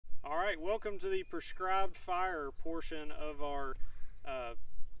All right, welcome to the prescribed fire portion of our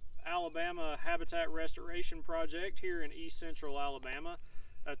Alabama Habitat Restoration Project here in East Central Alabama.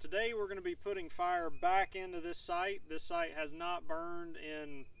 Today we're going to be putting fire back into this site. This site has not burned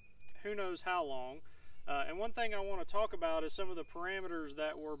in who knows how long. And one thing I want to talk about is some of the parameters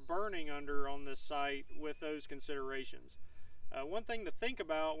that we're burning under on this site with those considerations. One thing to think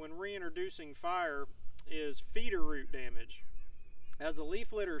about when reintroducing fire is feeder root damage. As the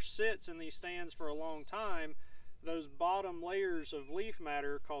leaf litter sits in these stands for a long time, those bottom layers of leaf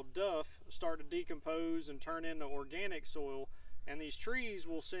matter called duff start to decompose and turn into organic soil, and these trees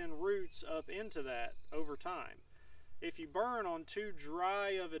will send roots up into that over time. If you burn on too dry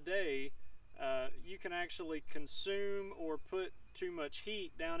of a day, you can actually consume or put too much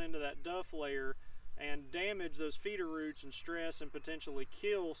heat down into that duff layer and damage those feeder roots and stress and potentially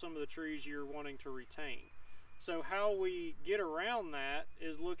kill some of the trees you're wanting to retain. So how we get around that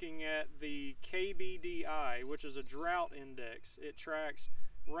is looking at the KBDI, which is a drought index. It tracks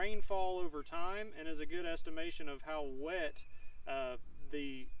rainfall over time and is a good estimation of how wet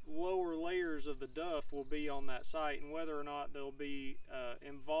the lower layers of the duff will be on that site and whether or not they'll be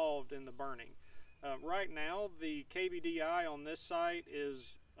involved in the burning. Right now, the KBDI on this site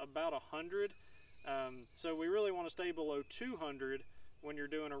is about 100, so we really want to stay below 200 when you're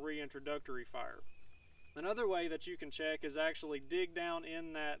doing a reintroductory fire. Another way that you can check is actually dig down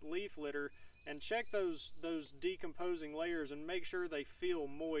in that leaf litter and check those decomposing layers and make sure they feel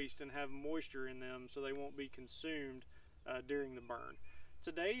moist and have moisture in them so they won't be consumed during the burn.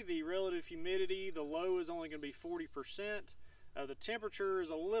 Today, the relative humidity, the low is only going to be 40%. The temperature is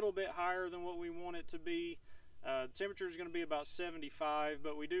a little bit higher than what we want it to be. The temperature is going to be about 75,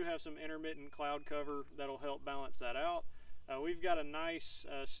 but we do have some intermittent cloud cover that'll help balance that out. We've got a nice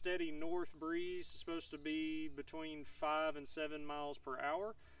steady north breeze, supposed to be between 5 and 7 miles per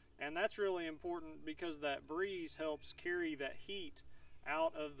hour, and that's really important because that breeze helps carry that heat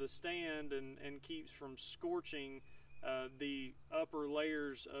out of the stand and keeps from scorching the upper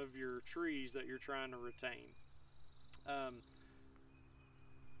layers of your trees that you're trying to retain.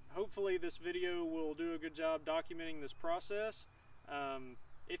 Hopefully this video will do a good job documenting this process.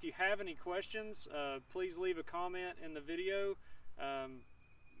 If you have any questions, please leave a comment in the video.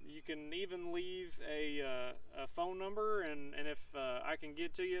 You can even leave a phone number, and if I can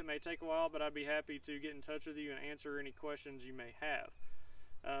get to you, it may take a while, but I'd be happy to get in touch with you and answer any questions you may have.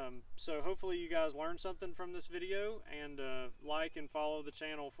 So hopefully you guys learned something from this video, and like and follow the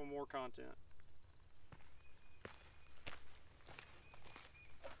channel for more content.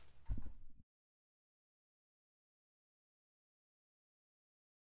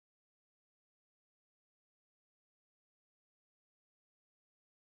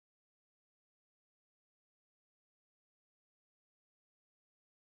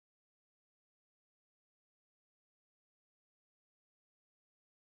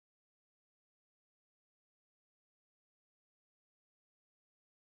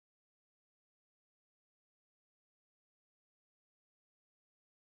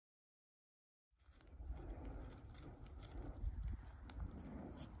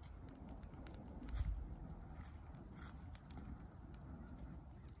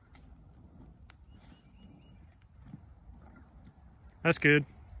 That's good.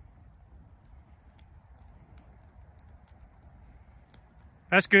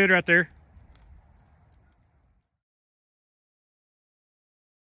 That's good right there.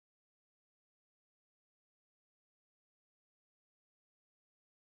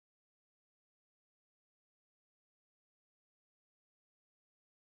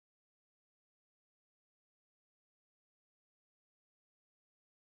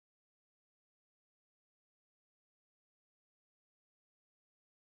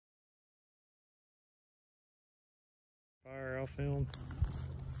 Fire, I'll film.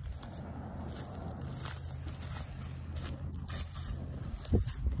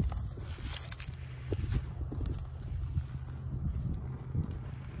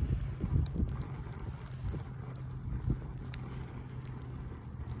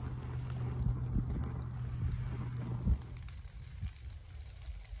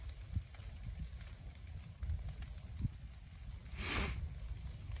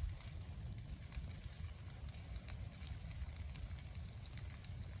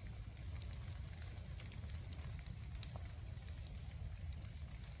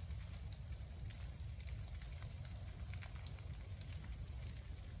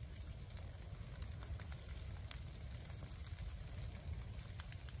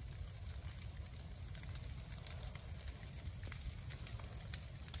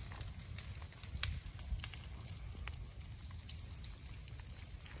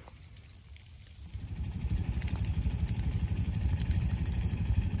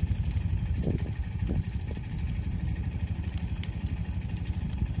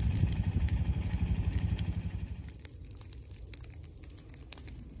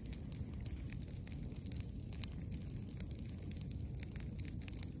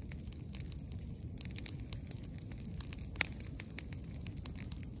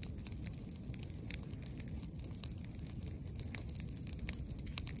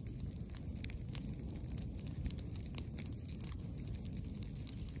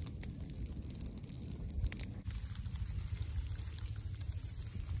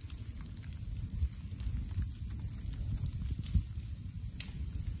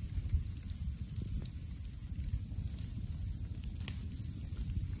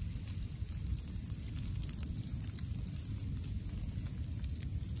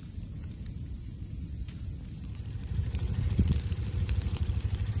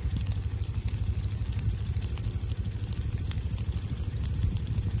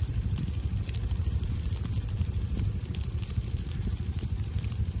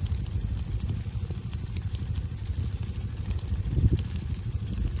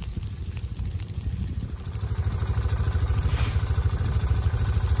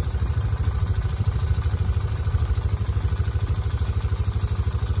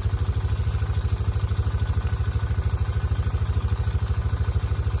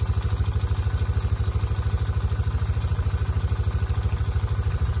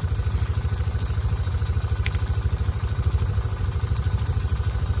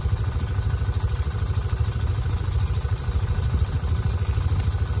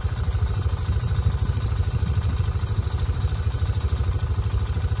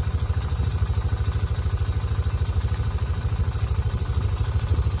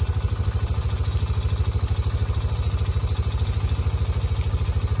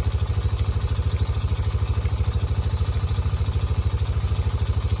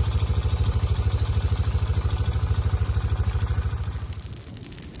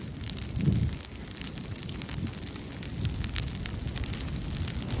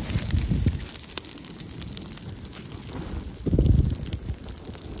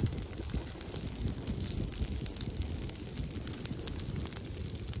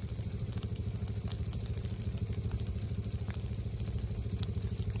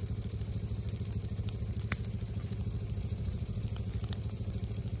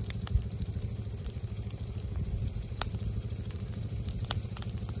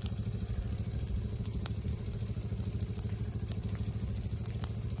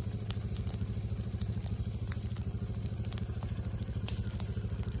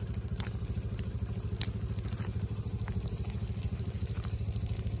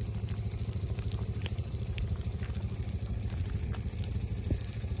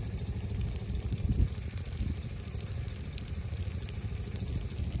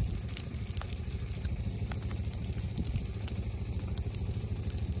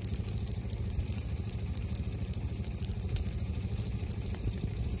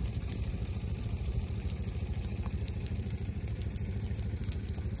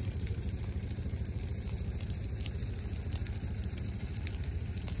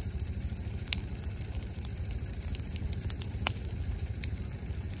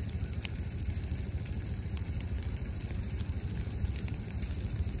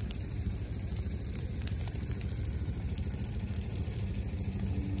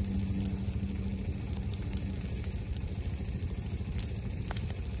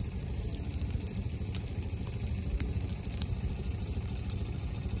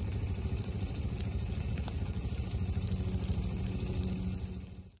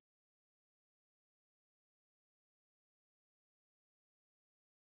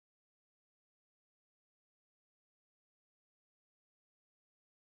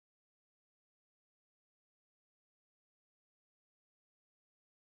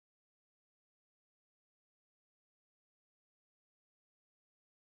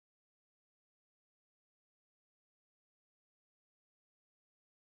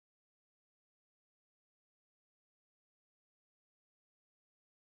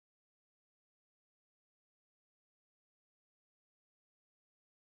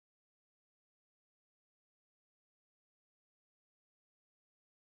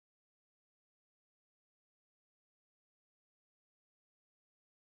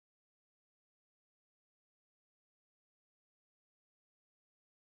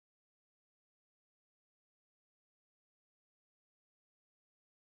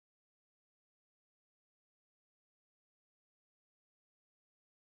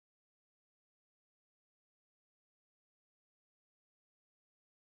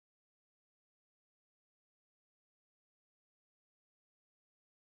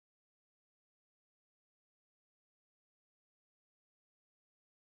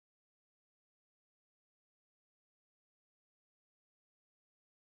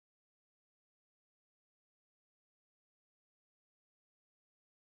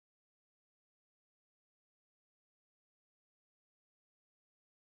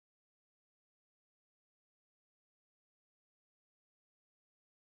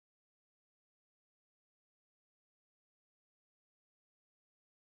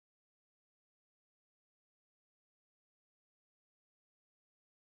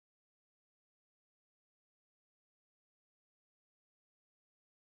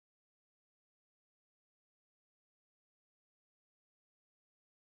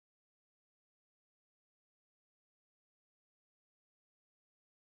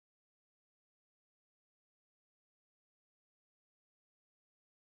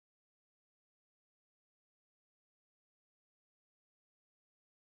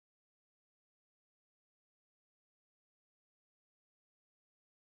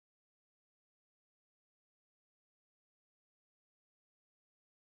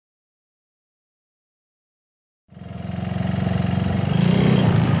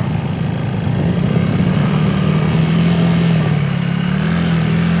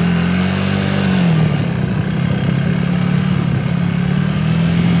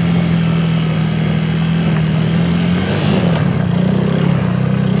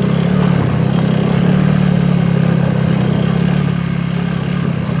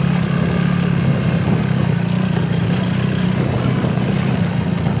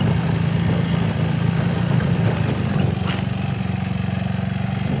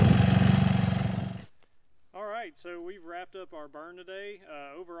 so we've wrapped up our burn today.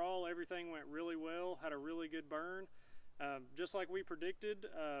 Overall, everything went really well, had a really good burn. Just like we predicted,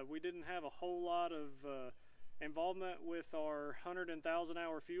 we didn't have a whole lot of involvement with our 100 and 1,000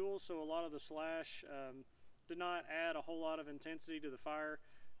 hour fuels, so a lot of the slash did not add a whole lot of intensity to the fire.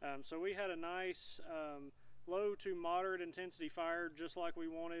 So we had a nice low to moderate intensity fire, just like we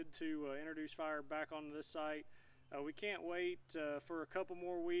wanted to introduce fire back onto this site. We can't wait for a couple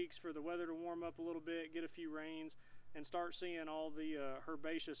more weeks for the weather to warm up a little bit, get a few rains, and start seeing all the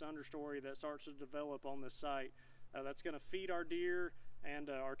herbaceous understory that starts to develop on this site. That's going to feed our deer and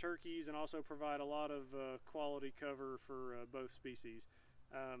our turkeys, and also provide a lot of quality cover for both species.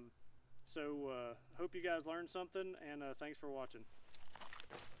 So hope you guys learned something, and thanks for watching.